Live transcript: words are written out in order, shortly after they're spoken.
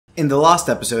In the last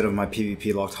episode of my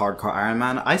PvP locked hardcore Iron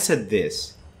Man, I said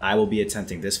this: I will be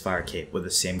attempting this fire cape with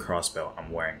the same crossbow I'm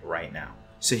wearing right now.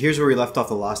 So here's where we left off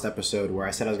the last episode, where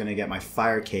I said I was going to get my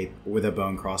fire cape with a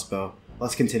bone crossbow.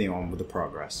 Let's continue on with the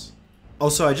progress.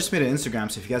 Also, I just made an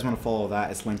Instagram, so if you guys want to follow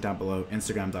that, it's linked down below,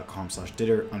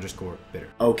 instagram.com/ditter_bitter.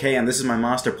 Okay, and this is my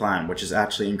master plan, which is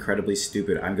actually incredibly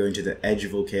stupid. I'm going to the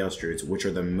Edgeville Chaos Druids, which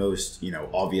are the most,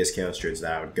 obvious Chaos Druids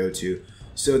that I would go to.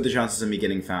 So the chances of me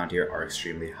getting found here are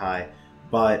extremely high,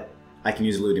 but I can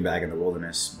use a looting bag in the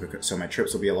wilderness, so my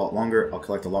trips will be a lot longer, I'll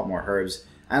collect a lot more herbs,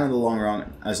 and in the long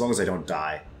run, as long as I don't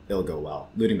die, it'll go well.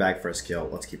 Looting bag first kill,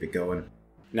 let's keep it going.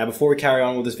 Now before we carry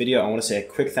on with this video, I want to say a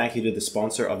quick thank you to the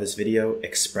sponsor of this video,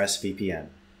 ExpressVPN.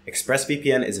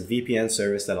 ExpressVPN is a VPN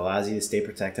service that allows you to stay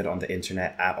protected on the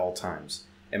internet at all times.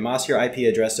 It masks your IP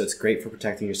address, so it's great for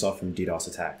protecting yourself from DDoS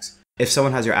attacks. If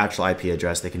someone has your actual IP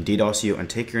address, they can DDoS you and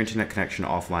take your internet connection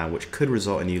offline, which could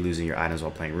result in you losing your items while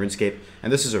playing RuneScape,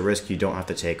 and this is a risk you don't have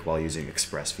to take while using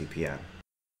ExpressVPN.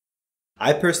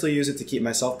 I personally use it to keep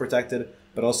myself protected,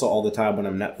 but also all the time when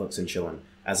I'm Netflix and chilling,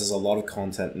 as there's a lot of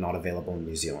content not available in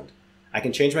New Zealand. I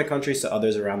can change my countries to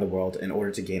others around the world in order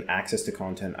to gain access to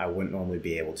content I wouldn't normally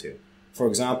be able to. For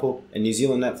example, in New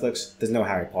Zealand Netflix, there's no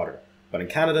Harry Potter, but in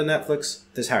Canada Netflix,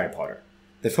 there's Harry Potter.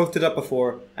 They've hooked it up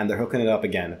before, and they're hooking it up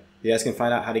again. You guys can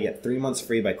find out how to get 3 months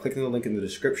free by clicking the link in the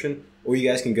description, or you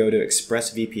guys can go to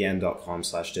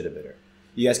expressvpn.com/DitterBitter.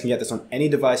 You guys can get this on any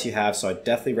device you have, so I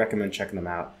definitely recommend checking them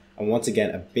out. And once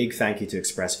again, a big thank you to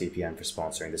ExpressVPN for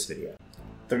sponsoring this video.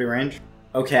 30 range?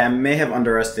 Okay, I may have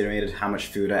underestimated how much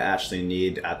food I actually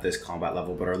need at this combat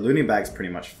level, but our looting bag's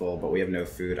pretty much full, but we have no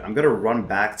food. I'm gonna run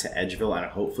back to Edgeville, and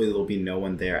hopefully there'll be no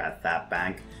one there at that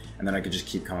bank, and then I could just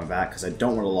keep coming back, because I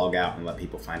don't want to log out and let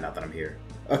people find out that I'm here.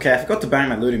 Okay, I forgot to bang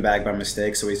my looting bag by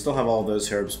mistake, so we still have all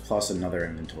those herbs plus another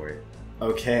inventory.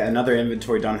 Okay, another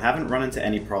inventory done. Haven't run into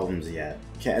any problems yet.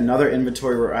 Okay, another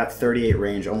inventory. We're at 38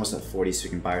 range, almost at 40, so we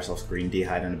can buy ourselves green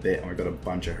d'hide in a bit, and we've got a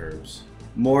bunch of herbs.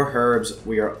 More herbs.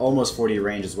 We are almost 40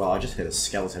 range as well. I just hit a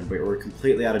skeleton, but we're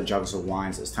completely out of jugs of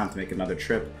wine, so it's time to make another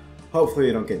trip. Hopefully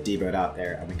we don't get deboed out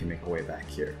there, and we can make our way back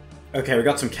here. Okay, we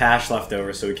got some cash left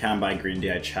over, so we can buy green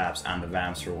d'hide chaps and the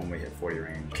vamps for when we hit 40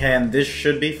 range. Okay, and this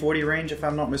should be 40 range if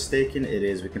I'm not mistaken. It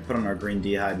is. We can put on our green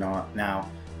d'hide now.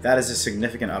 That is a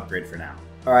significant upgrade for now.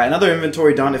 Alright, another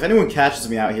inventory done. If anyone catches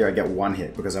me out here, I get one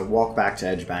hit because I walk back to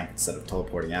Edge Bank instead of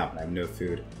teleporting out and I have no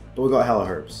food. But we got hella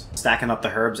herbs. Stacking up the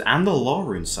herbs and the law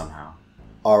runes somehow.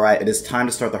 Alright, it is time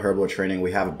to start the herbal training.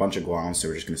 We have a bunch of guans, so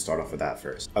we're just going to start off with that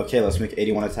first. Okay, let's make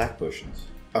 81 attack potions.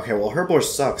 Okay, well Herblore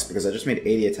sucks because I just made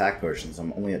 80 attack potions.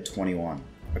 I'm only at 21.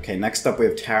 Okay, next up we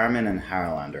have Taraman and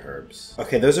Haralander herbs.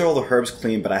 Okay, those are all the herbs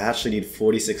clean, but I actually need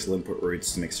 46 limpet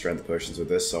roots to make strength potions with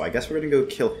this, so I guess we're gonna go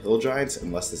kill hill giants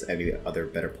unless there's any other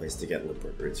better place to get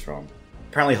limpet roots from.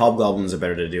 Apparently hobgoblins are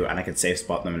better to do, and I can safe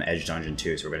spot them in Edge Dungeon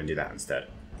too, so we're gonna do that instead.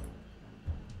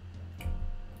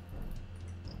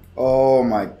 Oh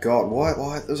my god,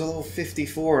 what? There's a level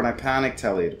 54 and I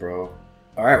panic-tellied, bro.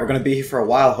 Alright, we're gonna be here for a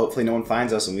while, hopefully no one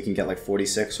finds us and we can get like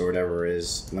 46 or whatever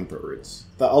is limpet roots.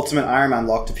 The ultimate Iron Man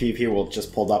locked to PvP world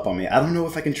just pulled up on me. I don't know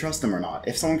if I can trust him or not.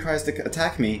 If someone tries to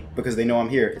attack me because they know I'm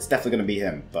here, it's definitely gonna be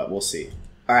him, but we'll see.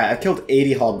 Alright, I've killed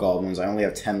 80 hobgoblins, I only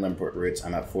have 10 limpet roots,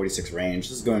 I'm at 46 range.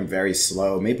 This is going very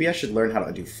slow. Maybe I should learn how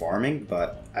to do farming,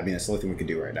 but I mean, it's the only thing we can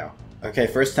do right now. Okay,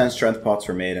 first 10 strength pots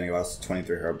were made and I lost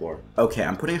 23 herblore. Okay,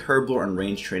 I'm putting herblore and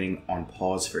range training on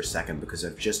pause for a second because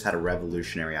I've just had a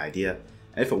revolutionary idea.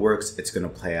 And if it works, it's going to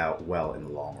play out well in the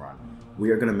long run.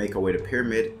 We are going to make our way to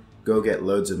Pyramid, go get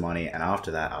loads of money, and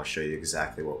after that, I'll show you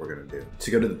exactly what we're going to do.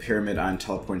 To go to the Pyramid, I'm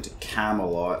teleporting to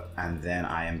Camelot, and then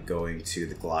I am going to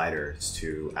the gliders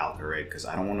to Alcarade, because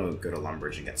I don't want to go to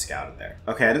Lumbridge and get scouted there.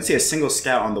 Okay, I didn't see a single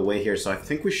scout on the way here, so I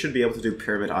think we should be able to do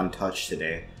Pyramid untouched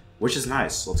today, which is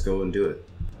nice. Let's go and do it.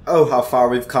 Oh, how far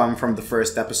we've come from the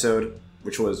first episode,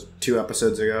 which was 2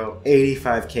 episodes ago.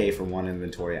 85k for one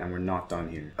inventory, and we're not done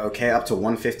here. Okay, up to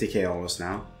 150k almost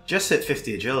now. Just hit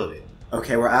 50 agility.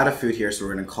 Okay, we're out of food here, so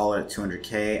we're gonna call it at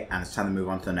 200k, and it's time to move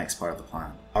on to the next part of the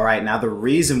plan. Alright, now the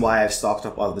reason why I've stocked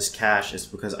up all of this cash is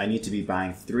because I need to be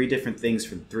buying 3 different things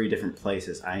from 3 different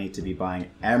places. I need to be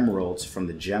buying emeralds from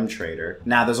the gem trader.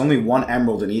 Now, there's only 1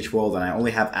 emerald in each world, and I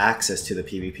only have access to the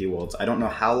PvP worlds. I don't know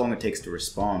how long it takes to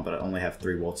respawn, but I only have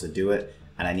 3 worlds to do it.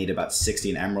 And I need about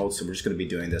 16 emeralds, so we're just going to be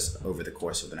doing this over the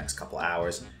course of the next couple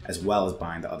hours, as well as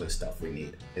buying the other stuff we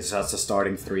need. So that's the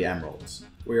starting 3 emeralds.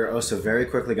 We are also very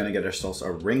quickly going to get ourselves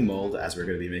a ring mold, as we're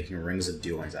going to be making rings of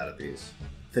duelings out of these.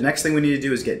 The next thing we need to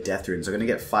do is get death runes. We're going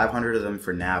to get 500 of them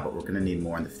for now, but we're going to need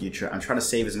more in the future. I'm trying to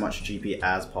save as much GP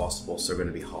as possible, so we're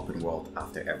going to be hopping world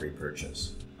after every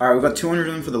purchase. Alright, we've got 200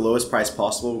 of them for the lowest price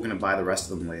possible. We're going to buy the rest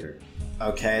of them later.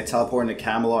 Okay, teleporting to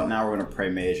Camelot. Now we're going to pray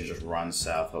mage and just run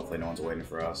south. Hopefully no one's waiting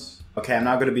for us. Okay, I'm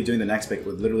now going to be doing the next bit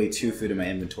with literally 2 food in my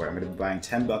inventory. I'm going to be buying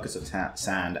 10 buckets of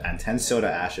sand and 10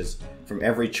 soda ashes from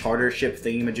every charter ship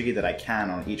thingamajiggy that I can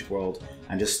on each world,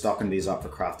 and just stocking these up for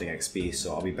crafting XP,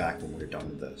 so I'll be back when we're done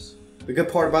with this. The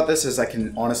good part about this is I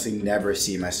can honestly never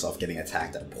see myself getting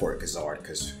attacked at Port Khazard,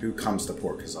 because who comes to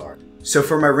Port Khazard? So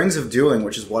for my Rings of Dueling,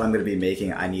 which is what I'm going to be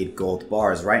making, I need gold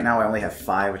bars. Right now I only have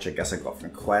 5, which I guess I got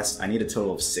from Quest. I need a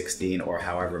total of 16, or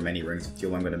however many Rings of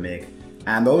Dueling I'm going to make.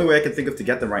 And the only way I can think of to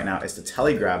get them right now is to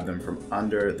telegrab them from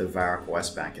under the Varrock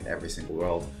West Bank in every single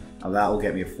world. And that will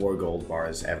get me 4 gold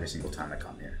bars every single time I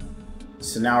come here.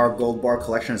 So now our gold bar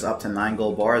collection is up to 9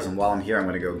 gold bars, and while I'm here I'm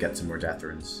going to go get some more death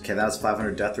runes. Okay, that's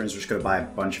 500 death runes. We're just going to buy a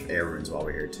bunch of air runes while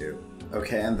we're here too.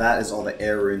 Okay, and that is all the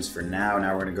air runes for now.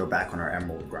 Now we're going to go back on our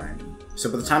emerald grind.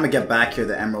 So by the time I get back here,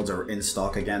 the emeralds are in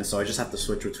stock again, so I just have to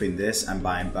switch between this and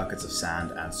buying buckets of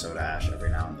sand and soda ash every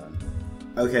now and then.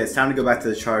 Okay, it's time to go back to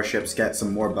the charter ships, get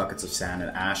some more buckets of sand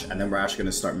and ash, and then we're actually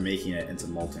going to start making it into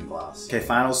molten glass. Okay,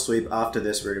 final sweep. After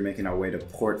this, we're making our way to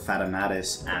Port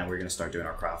Fatamatis, and we're going to start doing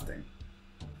our crafting.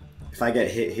 If I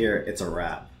get hit here, it's a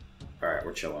wrap. Alright,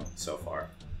 we're chilling so far.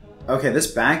 Okay,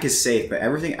 this bank is safe, but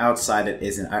everything outside it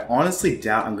isn't. I honestly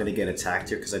doubt I'm going to get attacked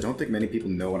here, because I don't think many people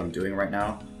know what I'm doing right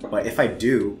now. But if I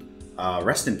do,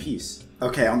 rest in peace.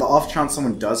 Okay, on the off chance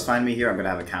someone does find me here, I'm going to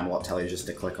have a Camelot tell you just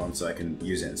to click on so I can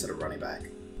use it instead of running back.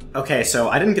 Okay, so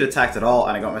I didn't get attacked at all,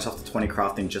 and I got myself to 20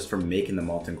 crafting just from making the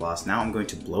molten glass. Now I'm going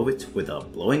to blow it with a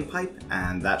blowing pipe,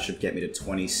 and that should get me to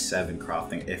 27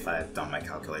 crafting if I've done my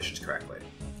calculations correctly.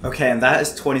 Okay, and that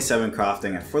is 27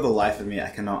 crafting, and for the life of me, I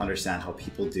cannot understand how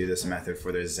people do this method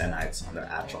for their Zenites on their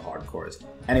actual hardcores.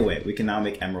 Anyway, we can now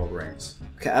make emerald rings.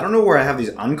 Okay, I don't know where I have these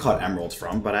uncut emeralds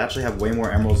from, but I actually have way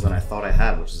more emeralds than I thought I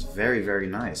had, which is very, very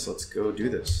nice. Let's go do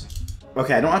this.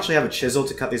 Okay, I don't actually have a chisel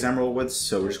to cut these emerald with,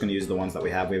 so we're just going to use the ones that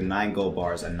we have. We have 9 gold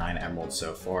bars and 9 emeralds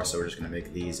so far, so we're just going to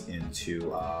make these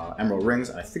into emerald rings,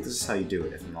 and I think this is how you do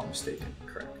it, if I'm not mistaken.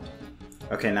 Correct.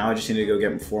 Okay, now I just need to go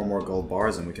get 4 more gold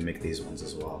bars and we can make these ones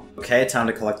as well. Okay, time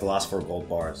to collect the last 4 gold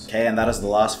bars. Okay, and that is the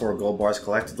last 4 gold bars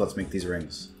collected. Let's make these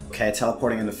rings. Okay,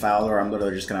 teleporting into Fowler. I'm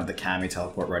literally just gonna have the Cami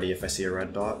teleport ready if I see a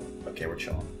red dot. Okay, we're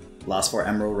chilling. Last 4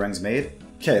 emerald rings made.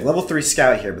 Okay, level 3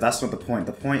 scout here, but that's not the point.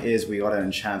 The point is we gotta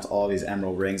enchant all these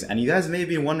emerald rings, and you guys may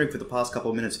be wondering for the past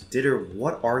couple of minutes, Ditter,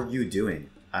 what are you doing?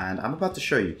 And I'm about to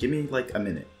show you. Give me like a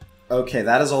minute. Okay,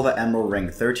 that is all the emerald ring.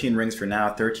 13 rings for now,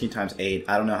 13 times 8.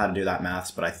 I don't know how to do that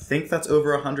maths, but I think that's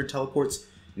over 100 teleports.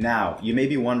 Now, you may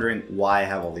be wondering why I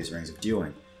have all these rings of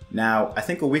dueling. Now, I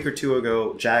think a week or 2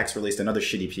 ago, Jax released another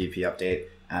shitty PvP update,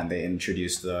 and they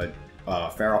introduced the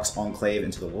Ferox Enclave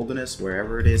into the wilderness,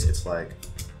 wherever it is, it's like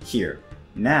here.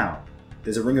 Now,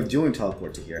 there's a ring of dueling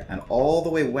teleport to here, and all the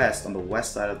way west, on the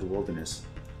west side of the wilderness,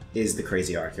 is the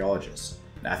Crazy Archaeologist.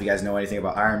 Now, if you guys know anything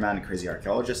about Iron Man and Crazy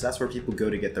Archaeologist, that's where people go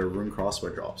to get their rune crossbow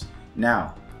drops.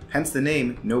 Now, hence the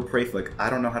name, no pray flick. I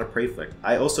don't know how to pray flick.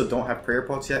 I also don't have prayer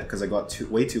pots yet because I got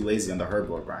way too lazy on the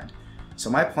herblore grind.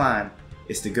 So my plan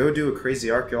is to go do a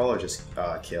Crazy Archaeologist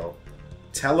kill,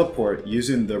 teleport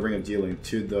using the Ring of Dueling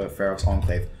to the Ferox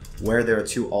Enclave, where there are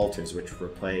 2 altars which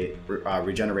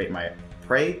regenerate my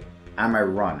pray and my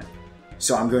run.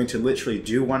 So I'm going to literally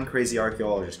do 1 Crazy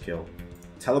Archaeologist kill,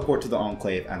 teleport to the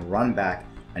Enclave, and run back,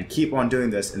 and keep on doing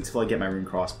this until I get my rune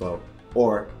crossbow,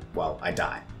 or, well, I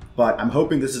die. But I'm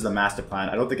hoping this is the master plan.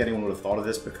 I don't think anyone would have thought of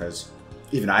this because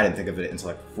even I didn't think of it until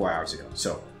like 4 hours ago.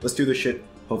 So let's do this shit.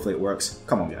 Hopefully it works.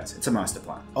 Come on, guys. It's a master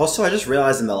plan. Also, I just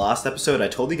realized in the last episode, I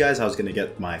told you guys I was going to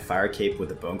get my fire cape with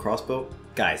the bone crossbow.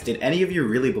 Guys, did any of you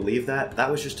really believe that? That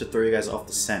was just to throw you guys off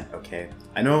the scent, okay?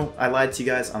 I know I lied to you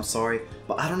guys. I'm sorry.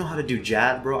 But I don't know how to do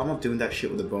Jad, bro. I'm not doing that shit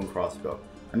with the bone crossbow.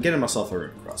 I'm getting myself a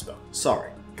rune crossbow.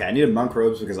 Sorry. Okay, I needed monk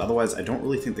robes because otherwise I don't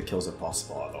really think the kills are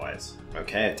possible otherwise.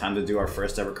 Okay, time to do our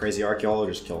first ever Crazy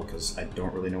Archaeologist kill because I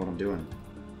don't really know what I'm doing.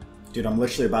 Dude, I'm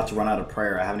literally about to run out of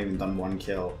prayer. I haven't even done 1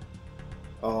 kill.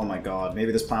 Oh my god,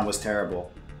 maybe this plan was terrible.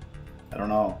 I don't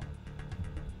know.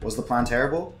 Was the plan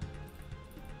terrible?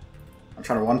 I'm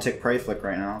trying to 1-tick pray flick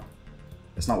right now.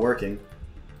 It's not working.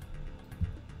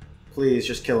 Please,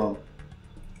 just kill him.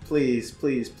 Please,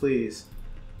 please, please.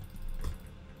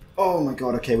 Oh my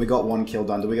god, okay, we got 1 kill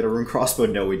done. Did we get a rune crossbow?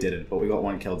 No, we didn't, but we got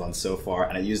 1 kill done so far,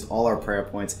 and I used all our prayer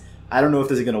points. I don't know if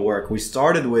this is going to work. We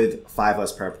started with 5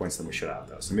 less prayer points than we should have,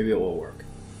 though, so maybe it will work.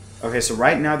 Okay, so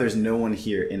right now there's no one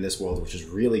here in this world, which is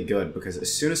really good, because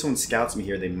as soon as someone scouts me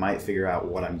here, they might figure out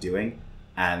what I'm doing,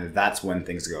 and that's when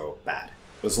things go bad.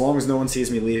 As long as no one sees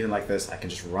me leaving like this, I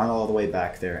can just run all the way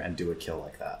back there and do a kill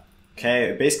like that. Okay,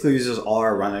 it basically uses all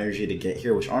our run energy to get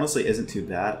here, which honestly isn't too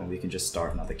bad, and we can just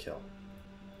start another kill.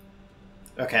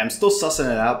 Okay, I'm still sussing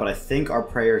it out, but I think our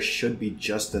prayer should be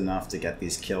just enough to get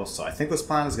these kills, so I think this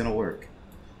plan is gonna work.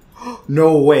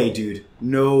 No way, dude.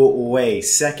 No way.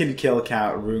 Second kill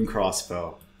count, rune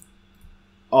crossbow.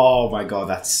 Oh my god,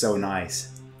 that's so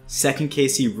nice. Second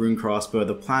KC rune crossbow,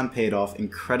 the plan paid off,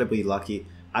 incredibly lucky.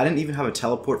 I didn't even have a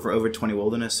teleport for over 20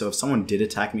 wilderness, so if someone did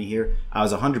attack me here, I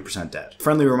was 100% dead.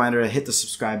 Friendly reminder to hit the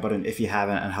subscribe button if you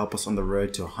haven't and help us on the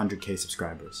road to 100k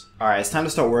subscribers. Alright, it's time to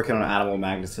start working on animal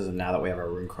magnetism now that we have our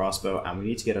rune crossbow, and we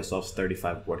need to get ourselves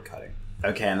 35 wood cutting.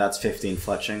 Okay, and that's 15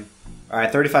 fletching.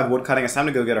 Alright, 35 wood cutting, it's time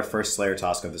to go get our first Slayer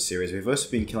task of the series. We've also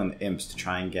been killing imps to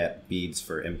try and get beads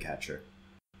for imp catcher.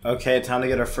 Okay, time to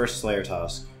get our first Slayer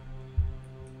task.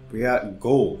 We got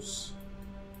goals.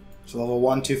 So level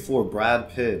 124, Brad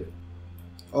Pitt.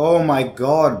 Oh my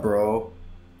god, bro.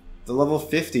 The level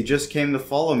 50 just came to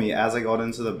follow me as I got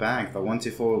into the bank. The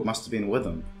 124 must have been with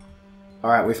him.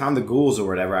 Alright, we found the ghouls or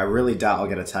whatever. I really doubt I'll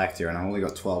get attacked here, and I've only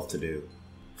got 12 to do.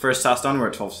 First task done, we're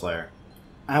at 12 Slayer.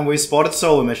 And we spotted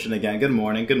solo mission again. Good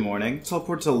morning, good morning.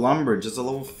 Teleport to Lumbridge, it's a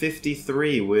level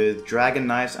 53 with dragon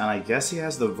knives, and I guess he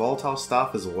has the volatile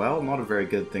staff as well. Not a very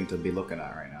good thing to be looking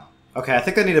at right now. Okay, I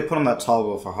think I need to put on that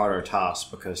toggle for harder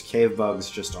tasks because cave bugs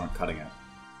just aren't cutting it.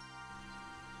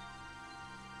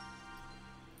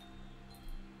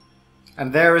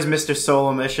 And there is Mr.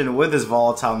 Solo Mission with his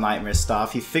volatile nightmare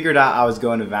staff. He figured out I was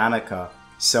going to Vanica,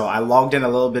 so I logged in a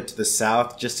little bit to the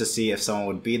south just to see if someone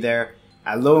would be there.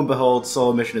 And lo and behold,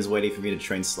 Solo Mission is waiting for me to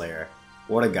train Slayer.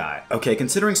 What a guy. Okay,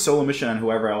 considering Solo Mission and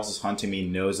whoever else is hunting me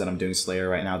knows that I'm doing Slayer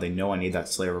right now, they know I need that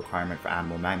Slayer requirement for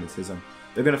animal magnetism.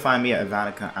 They're going to find me at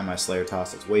Vanica and my Slayer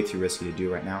task. It's way too risky to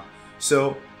do right now.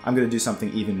 So I'm going to do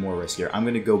something even more riskier. I'm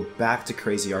going to go back to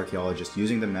Crazy Archaeologist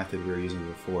using the method we were using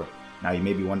before. Now you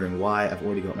may be wondering why I've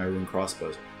already got my rune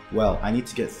crossbows. Well, I need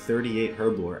to get 38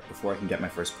 herblore before I can get my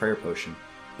first prayer potion.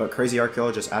 But Crazy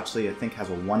Archaeologist actually I think has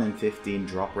a 1 in 15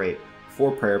 drop rate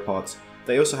for prayer pots.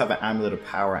 They also have an Amulet of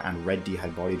Power and Red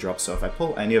D'hide body drop, so if I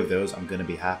pull any of those, I'm gonna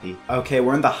be happy. Okay,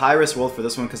 we're in the high risk world for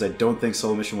this one because I don't think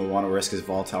Solo Mission will want to risk his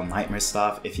volatile nightmare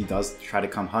staff if he does try to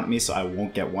come hunt me, so I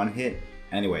won't get one hit.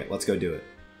 Anyway, let's go do it.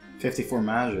 54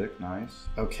 magic, nice.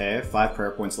 Okay, 5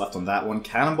 prayer points left on that one.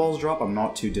 Cannonballs drop, I'm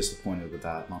not too disappointed with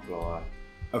that, not gonna lie.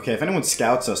 Okay, if anyone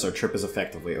scouts us, our trip is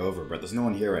effectively over, but there's no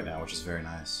one here right now, which is very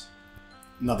nice.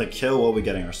 Another kill, what are we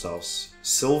getting ourselves?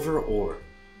 Silver ore.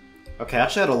 Okay, I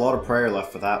actually had a lot of prayer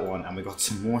left for that one, and we got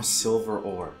some more silver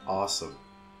ore. Awesome.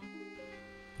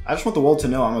 I just want the world to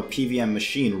know I'm a PVM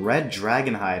machine. Red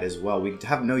dragon hide as well. We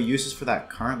have no uses for that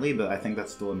currently, but I think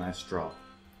that's still a nice drop.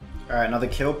 Alright, another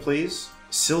kill, please.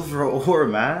 Silver ore,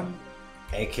 man.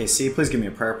 AKC, please give me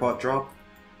a prayer pot drop.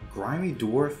 Grimy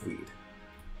dwarf weed.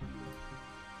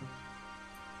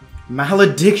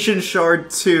 Malediction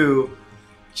shard 2.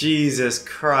 Jesus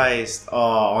Christ. Oh,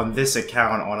 on this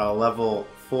account, on a level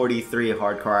 43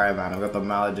 hardcore Iron Man, I've got the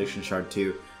Malediction Shard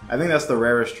 2. I think that's the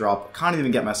rarest drop. Can't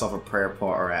even get myself a prayer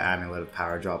pot or an Amulet of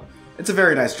Power drop. It's a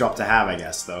very nice drop to have, I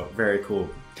guess, though. Very cool.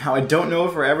 Now, I don't know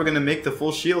if we're ever going to make the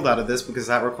full shield out of this because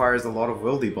that requires a lot of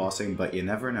will debossing, but you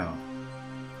never know.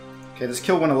 Okay, this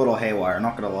kill went a little haywire,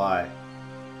 not gonna lie.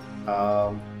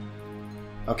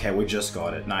 Okay, we just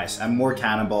got it. Nice. And more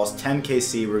cannonballs. 10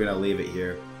 KC, we're gonna leave it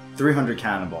here. 300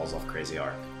 cannonballs off Crazy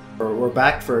Arc. We're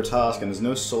back for a task, and there's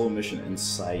no solo mission in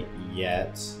sight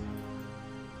yet.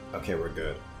 Okay, we're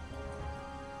good.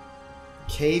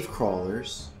 Cave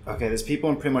crawlers. Okay, there's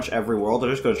people in pretty much every world. I'm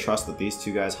just gonna trust that these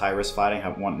two guys, high risk fighting,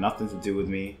 want nothing to do with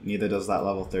me. Neither does that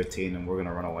level 13, and we're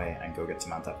gonna run away and go get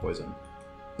some anti-poison.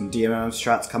 Some DMM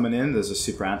strats coming in. There's a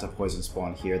super anti-poison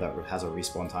spawn here that has a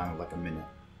respawn time of like a minute.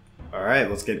 Alright,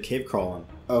 let's get cave crawling.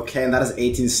 Okay, and that is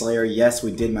 18 Slayer. Yes,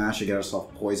 we did manage to get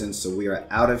ourselves poisoned, so we are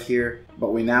out of here.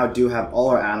 But we now do have all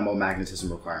our animal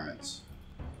magnetism requirements.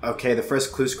 Okay, the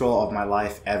first clue scroll of my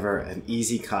life ever. An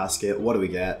easy casket. What do we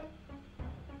get?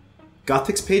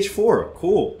 Gothic's page 4.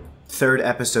 Cool. Third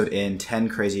episode in, 10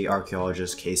 Crazy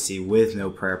Archaeologist KC with no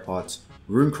prayer pots,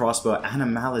 rune crossbow, and a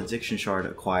malediction shard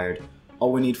acquired.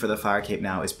 All we need for the fire cape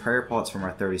now is prayer pots from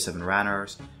our 37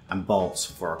 ranners and bolts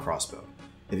for our crossbow.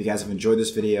 If you guys have enjoyed this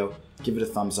video, give it a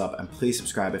thumbs up and please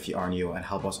subscribe if you are new and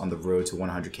help us on the road to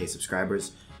 100k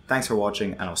subscribers. Thanks for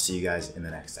watching and I'll see you guys in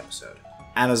the next episode.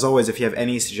 And as always, if you have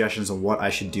any suggestions on what I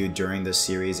should do during this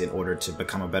series in order to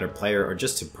become a better player or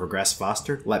just to progress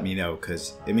faster, let me know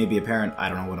because it may be apparent I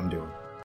don't know what I'm doing.